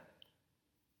had them.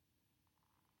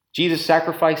 Jesus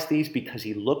sacrificed these because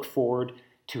he looked forward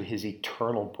to his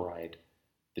eternal bride,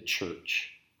 the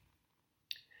church.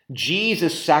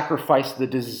 Jesus sacrificed the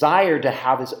desire to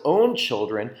have his own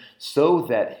children so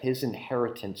that his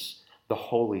inheritance, the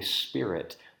Holy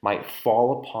Spirit, might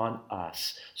fall upon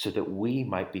us so that we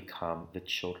might become the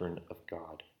children of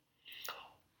God.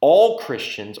 All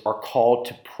Christians are called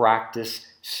to practice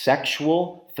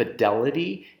sexual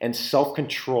fidelity and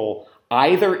self-control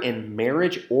either in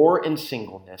marriage or in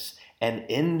singleness. And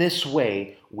in this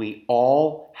way, we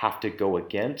all have to go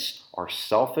against our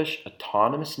selfish,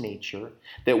 autonomous nature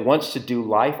that wants to do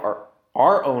life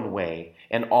our own way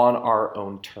and on our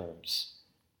own terms.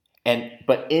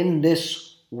 But in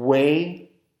this way,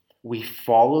 we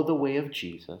follow the way of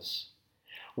Jesus.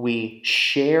 We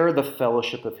share the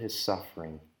fellowship of his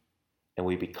suffering, and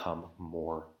we become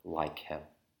more like him.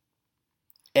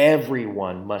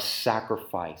 Everyone must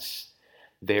sacrifice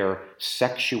their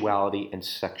sexuality and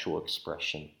sexual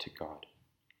expression to God,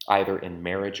 either in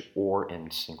marriage or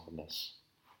in singleness.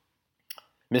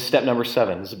 Misstep number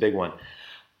 7, this is a big one.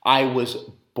 I was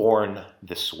born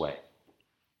this way.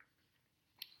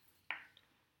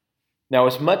 Now,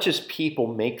 as much as people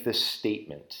make this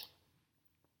statement,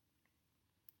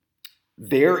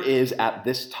 there is at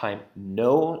this time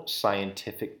no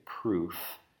scientific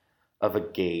proof of a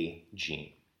gay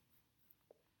gene.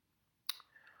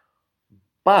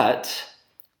 But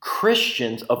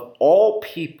Christians of all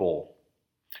people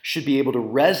should be able to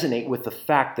resonate with the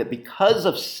fact that because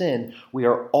of sin, we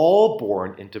are all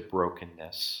born into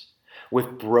brokenness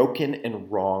with broken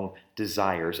and wrong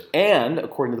desires. And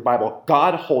according to the Bible,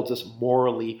 God holds us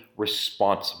morally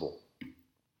responsible.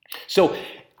 So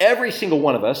every single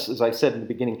one of us, as I said in the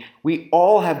beginning, we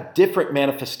all have different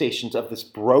manifestations of this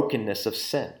brokenness of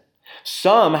sin.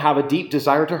 Some have a deep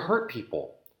desire to hurt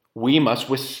people. We must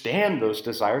withstand those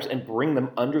desires and bring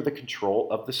them under the control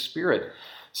of the Spirit.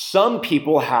 Some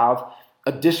people have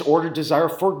a disordered desire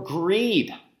for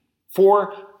greed,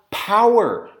 for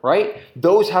power, right?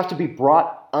 Those have to be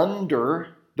brought under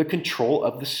the control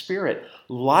of the Spirit.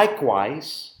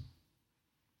 Likewise,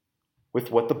 with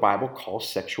what the Bible calls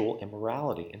sexual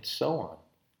immorality and so on.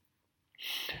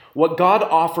 What God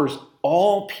offers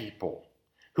all people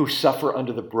who suffer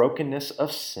under the brokenness of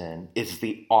sin is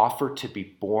the offer to be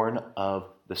born of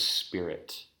the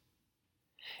Spirit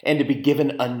and to be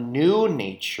given a new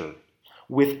nature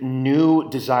with new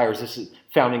desires. This is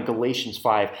found in Galatians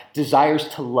 5. Desires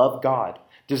to love God,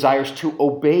 desires to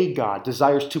obey God,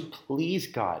 desires to please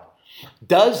God.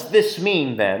 Does this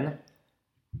mean then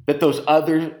that those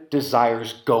other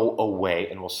desires go away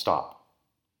and will stop?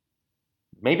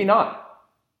 Maybe not.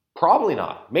 Probably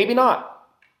not. Maybe not.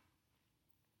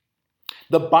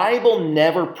 The Bible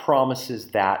never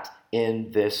promises that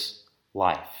in this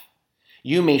life.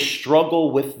 You may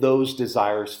struggle with those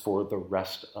desires for the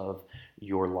rest of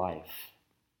your life.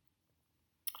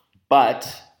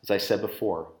 But, as I said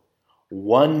before,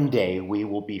 one day we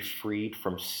will be freed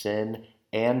from sin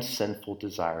and sinful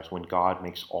desires when God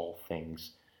makes all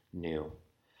things new.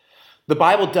 The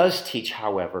Bible does teach,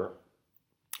 however,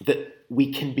 that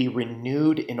we can be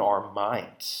renewed in our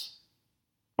minds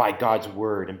by God's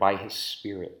word and by his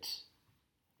Spirit,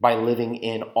 by living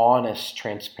in honest,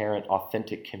 transparent,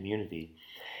 authentic community,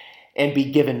 and be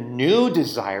given new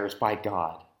desires by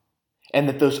God, and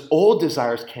that those old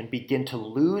desires can begin to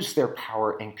lose their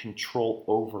power and control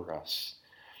over us.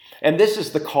 And this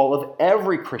is the call of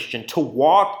every Christian, to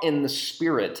walk in the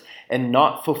Spirit and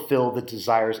not fulfill the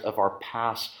desires of our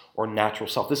past or natural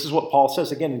self. This is what Paul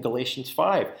says again in Galatians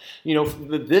 5.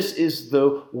 This is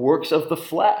the works of the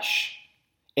flesh.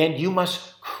 And you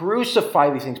must crucify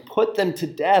these things, put them to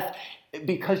death,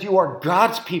 because you are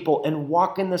God's people and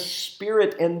walk in the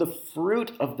Spirit and the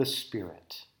fruit of the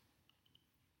Spirit.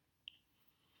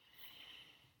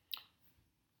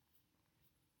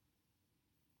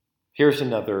 Here's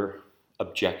another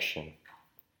objection.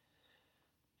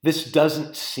 This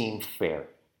doesn't seem fair.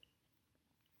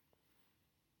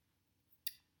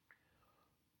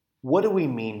 What do we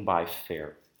mean by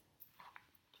fair?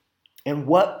 And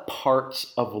what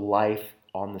parts of life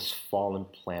on this fallen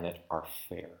planet are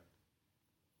fair?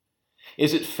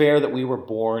 Is it fair that we were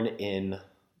born in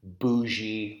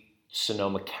bougie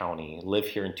Sonoma County, live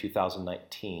here in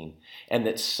 2019, and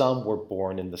that some were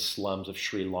born in the slums of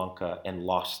Sri Lanka and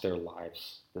lost their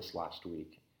lives this last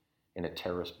week in a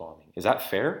terrorist bombing? Is that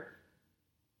fair?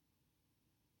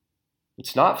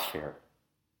 It's not fair.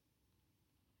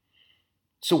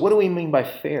 So what do we mean by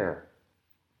fair?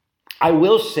 I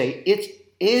will say it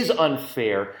is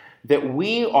unfair that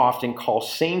we often call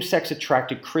same-sex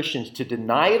attracted Christians to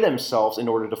deny themselves in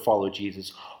order to follow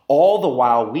Jesus, all the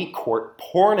while we court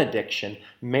porn addiction,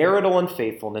 marital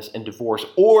unfaithfulness, and divorce.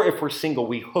 Or if we're single,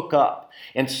 we hook up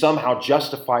and somehow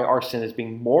justify our sin as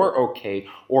being more okay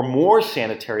or more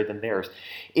sanitary than theirs.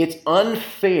 It's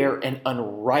unfair and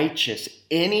unrighteous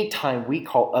anytime we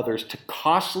call others to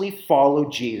costly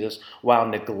follow Jesus while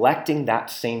neglecting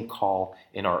that same call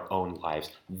in our own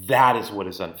lives. That is what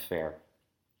is unfair.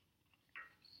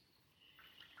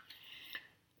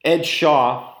 Ed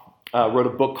Shaw wrote a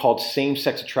book called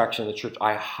Same-Sex Attraction in the Church.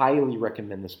 I highly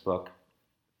recommend this book.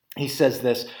 He says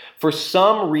this: for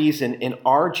some reason in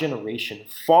our generation,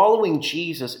 following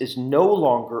Jesus is no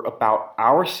longer about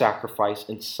our sacrifice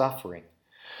and suffering.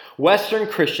 Western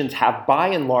Christians have by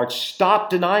and large stopped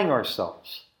denying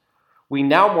ourselves. We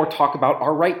now more talk about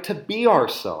our right to be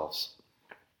ourselves.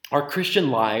 Our Christian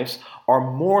lives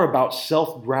are more about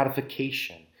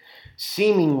self-gratification,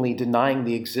 seemingly denying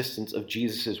the existence of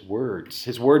Jesus' words,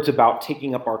 his words about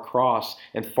taking up our cross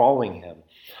and following him.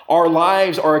 Our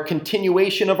lives are a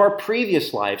continuation of our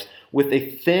previous lives with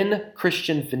a thin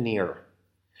Christian veneer,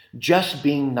 just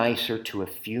being nicer to a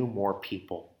few more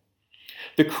people.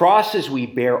 The crosses we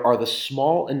bear are the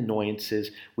small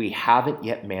annoyances we haven't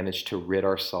yet managed to rid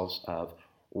ourselves of,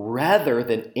 rather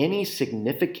than any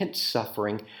significant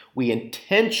suffering we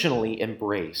intentionally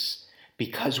embrace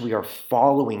because we are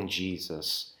following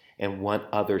Jesus and want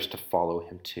others to follow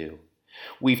him too.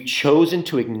 We've chosen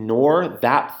to ignore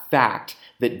that fact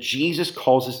that Jesus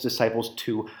calls his disciples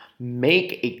to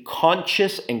make a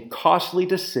conscious and costly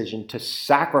decision to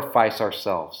sacrifice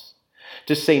ourselves,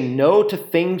 to say no to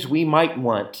things we might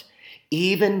want,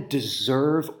 even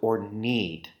deserve or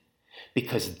need,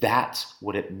 because that's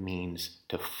what it means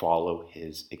to follow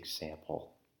his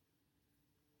example.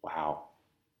 Wow.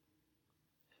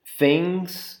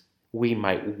 Things we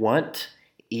might want,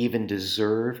 even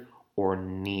deserve, or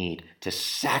need, to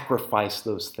sacrifice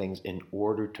those things in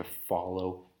order to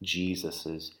follow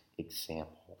Jesus'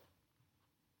 example.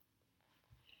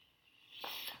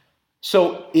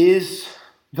 So, is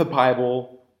the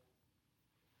Bible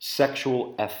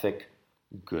sexual ethic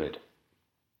good?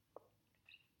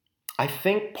 I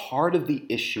think part of the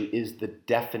issue is the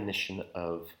definition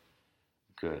of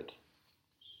good.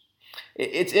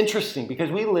 It's interesting because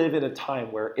we live in a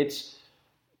time where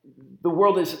the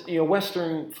world is,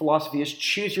 Western philosophy is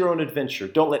choose your own adventure.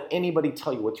 Don't let anybody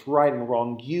tell you what's right and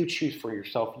wrong. You choose for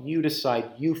yourself. You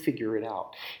decide. You figure it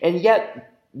out. And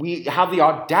yet we have the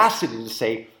audacity to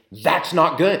say, that's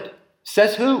not good.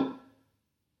 Says who?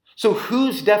 So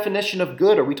whose definition of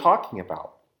good are we talking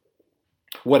about?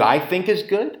 What I think is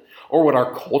good or what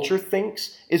our culture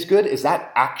thinks is good? Is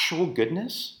that actual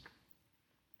goodness?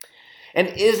 And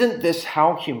isn't this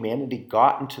how humanity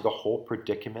got into the whole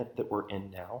predicament that we're in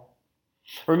now?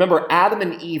 Remember, Adam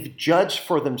and Eve judged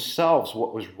for themselves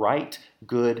what was right,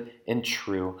 good, and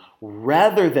true,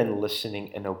 rather than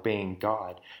listening and obeying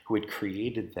God, who had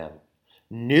created them,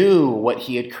 knew what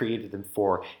he had created them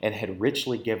for, and had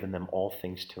richly given them all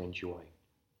things to enjoy.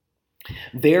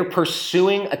 They're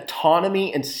pursuing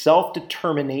autonomy and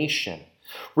self-determination.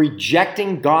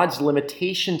 Rejecting God's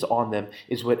limitations on them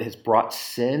is what has brought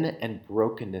sin and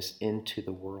brokenness into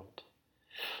the world.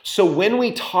 So when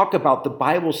we talk about the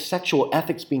Bible's sexual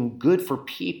ethics being good for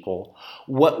people,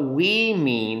 what we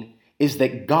mean is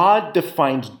that God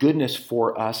defines goodness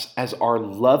for us as our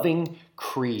loving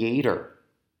creator.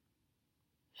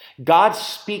 God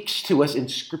speaks to us in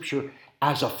Scripture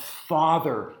as a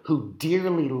father who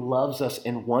dearly loves us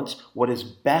and wants what is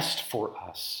best for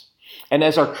us. And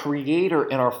as our creator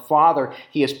and our father,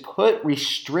 he has put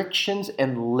restrictions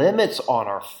and limits on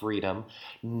our freedom,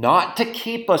 not to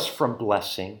keep us from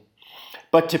blessing,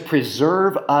 but to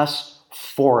preserve us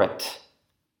for it,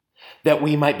 that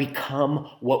we might become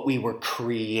what we were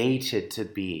created to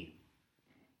be.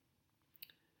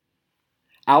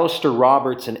 Alistair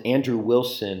Roberts and Andrew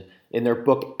Wilson, in their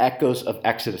book Echoes of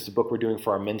Exodus, the book we're doing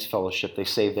for our men's fellowship, they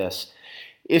say this: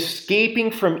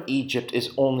 escaping from Egypt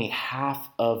is only half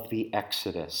of the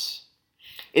Exodus.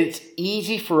 It's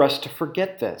easy for us to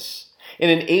forget this. In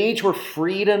an age where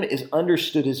freedom is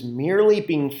understood as merely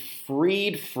being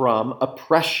freed from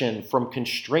oppression, from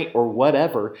constraint, or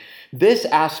whatever, this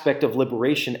aspect of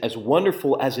liberation, as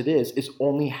wonderful as it is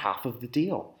only half of the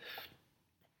deal.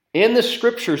 In the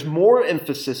scriptures, more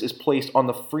emphasis is placed on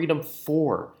the freedom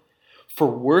for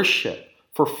worship,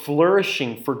 for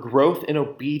flourishing, for growth in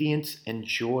obedience and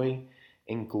joy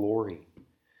and glory.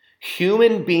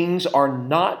 Human beings are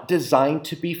not designed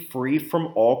to be free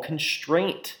from all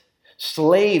constraint,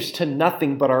 slaves to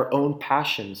nothing but our own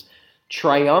passions,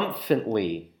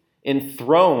 triumphantly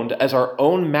enthroned as our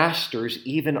own masters,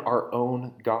 even our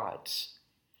own gods.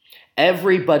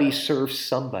 Everybody serves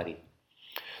somebody.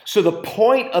 So the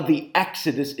point of the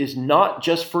Exodus is not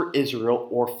just for Israel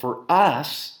or for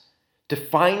us to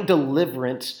find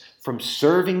deliverance from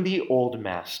serving the old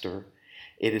master.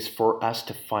 It is for us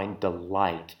to find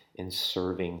delight in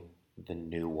serving the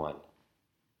new one.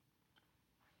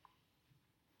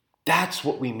 That's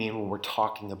what we mean when we're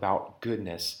talking about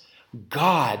goodness.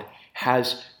 God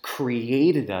has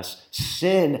created us.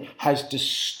 Sin has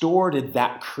distorted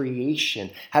that creation,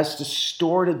 has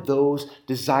distorted those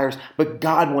desires. But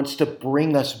God wants to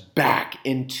bring us back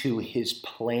into his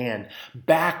plan,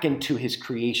 back into his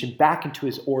creation, back into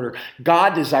his order.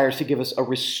 God desires to give us a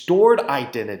restored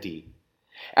identity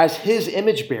as his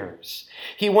image bearers.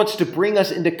 He wants to bring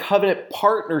us into covenant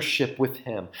partnership with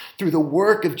him through the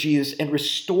work of Jesus and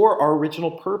restore our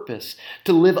original purpose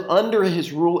to live under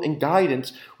his rule and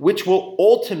guidance, which will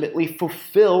ultimately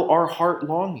fulfill our heart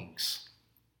longings.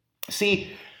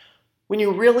 See, when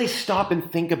you really stop and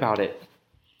think about it,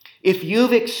 if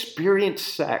you've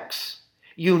experienced sex,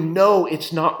 you know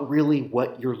it's not really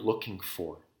what you're looking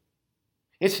for.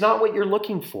 It's not what you're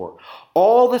looking for.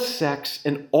 All the sex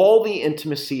and all the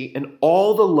intimacy and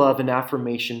all the love and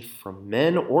affirmation from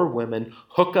men or women,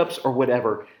 hookups or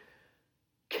whatever,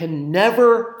 can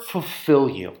never fulfill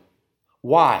you.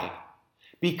 Why?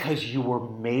 Because you were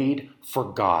made for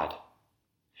God.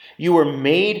 You were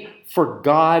made for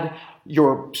God.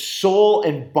 Your soul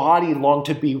and body long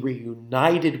to be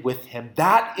reunited with him.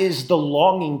 That is the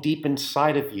longing deep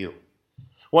inside of you.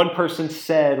 One person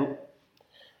said,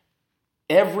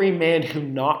 every man who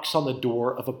knocks on the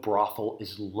door of a brothel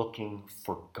is looking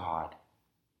for God.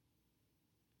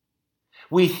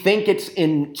 We think it's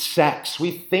in sex.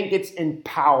 We think it's in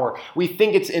power. We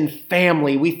think it's in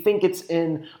family. We think it's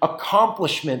in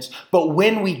accomplishments. But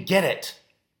when we get it,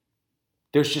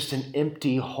 there's just an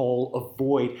empty hole of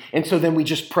void. And so then we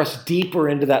just press deeper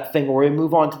into that thing, or we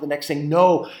move on to the next thing.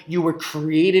 No, you were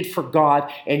created for God,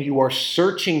 and you are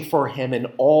searching for him in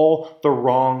all the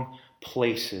wrong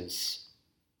places.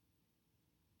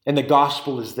 And the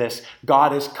gospel is this: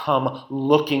 God has come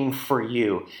looking for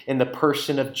you in the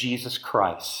person of Jesus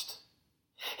Christ.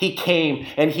 He came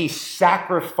and he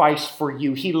sacrificed for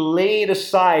you. He laid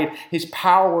aside his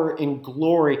power and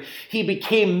glory. He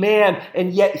became man,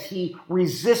 and yet he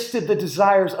resisted the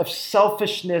desires of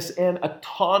selfishness and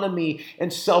autonomy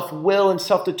and self-will and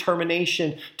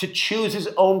self-determination to choose his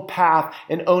own path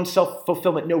and own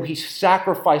self-fulfillment. No, he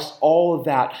sacrificed all of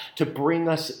that to bring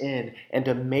us in and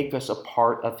to make us a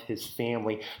part of his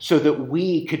family so that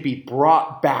we could be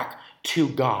brought back to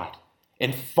God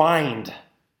and find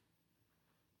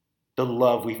the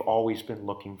love we've always been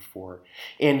looking for.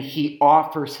 And he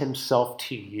offers himself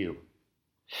to you.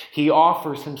 He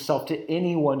offers himself to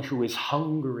anyone who is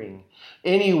hungering,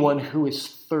 anyone who is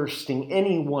thirsting,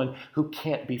 anyone who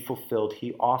can't be fulfilled.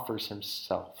 He offers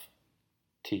himself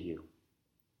to you.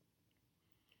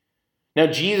 Now,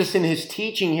 Jesus, in his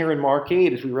teaching here in Mark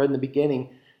 8, as we read in the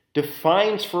beginning,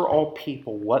 defines for all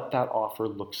people what that offer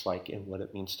looks like and what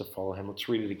it means to follow him. Let's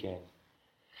read it again.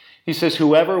 He says,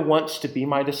 whoever wants to be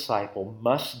my disciple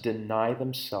must deny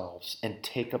themselves and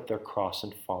take up their cross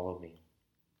and follow me.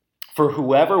 For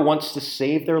whoever wants to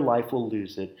save their life will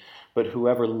lose it, but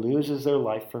whoever loses their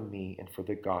life for me and for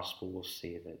the gospel will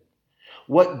save it.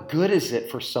 What good is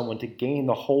it for someone to gain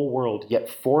the whole world yet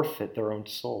forfeit their own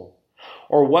soul?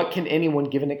 Or what can anyone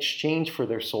give in exchange for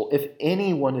their soul? If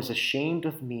anyone is ashamed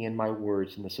of me and my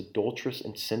words in this adulterous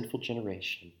and sinful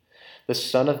generation, the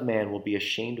Son of Man will be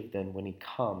ashamed of them when he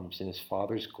comes in his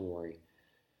Father's glory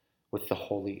with the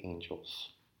holy angels.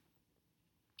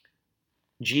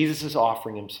 Jesus is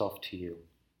offering himself to you.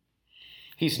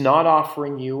 He's not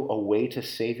offering you a way to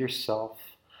save yourself,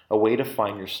 a way to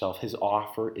find yourself. His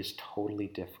offer is totally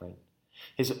different.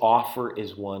 His offer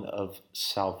is one of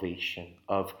salvation,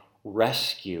 of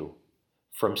rescue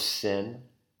from sin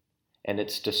and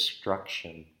its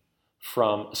destruction,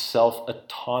 from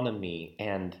self-autonomy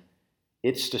and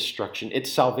its destruction.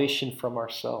 It's salvation from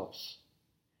ourselves.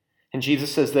 And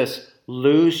Jesus says this: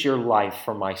 lose your life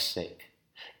for my sake.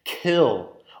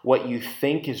 Kill what you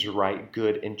think is right,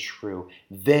 good, and true.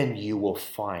 Then you will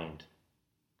find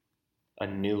a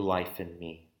new life in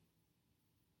me,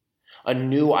 a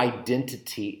new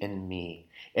identity in me,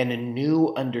 and a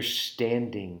new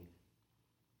understanding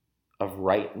of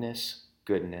rightness,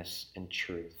 goodness, and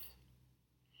truth.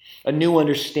 A new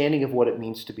understanding of what it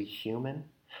means to be human,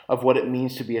 of what it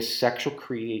means to be a sexual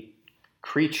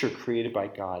creature created by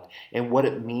God, and what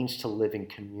it means to live in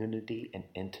community and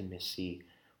intimacy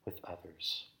with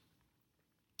others.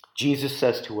 Jesus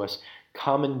says to us,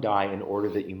 come and die in order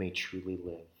that you may truly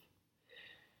live.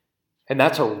 And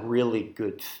that's a really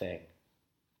good thing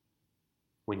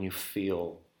when you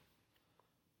feel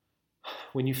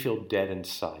dead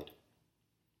inside.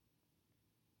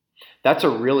 That's a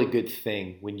really good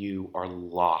thing when you are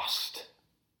lost.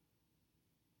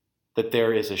 That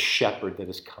there is a shepherd that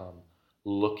has come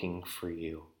looking for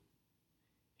you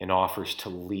and offers to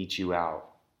lead you out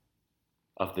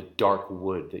of the dark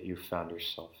wood that you found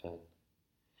yourself in.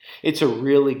 It's a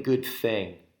really good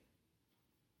thing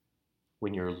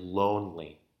when you're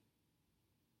lonely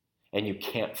and you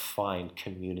can't find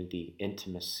community,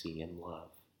 intimacy, and love.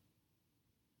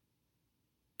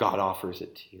 God offers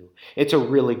it to you. It's a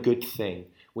really good thing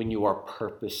when you are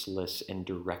purposeless and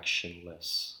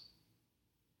directionless.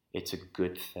 It's a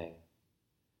good thing.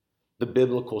 The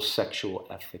biblical sexual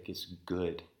ethic is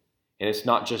good. And it's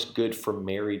not just good for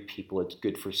married people, it's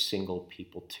good for single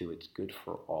people too. It's good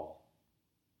for all.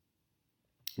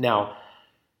 Now,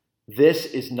 this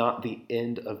is not the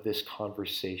end of this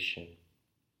conversation,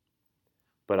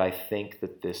 but I think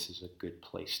that this is a good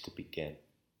place to begin.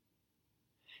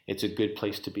 It's a good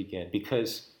place to begin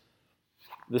because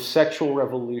the sexual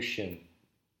revolution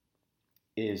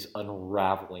is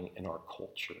unraveling in our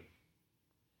culture.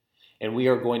 And we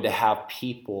are going to have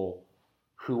people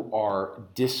who are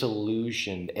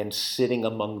disillusioned and sitting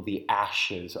among the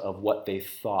ashes of what they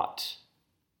thought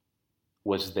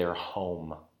was their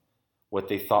home, what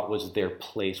they thought was their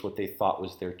place, what they thought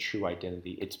was their true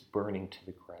identity. It's burning to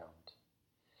the ground.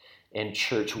 And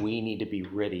church, we need to be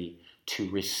ready to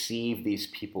receive these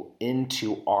people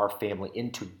into our family,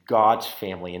 into God's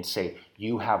family, and say,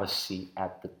 you have a seat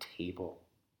at the table.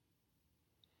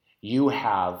 You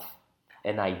have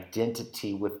an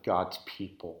identity with God's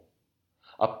people,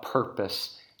 a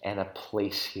purpose and a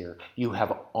place here. You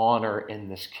have honor in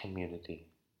this community.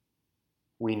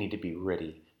 We need to be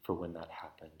ready for when that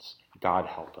happens. God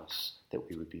help us that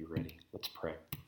we would be ready. Let's pray.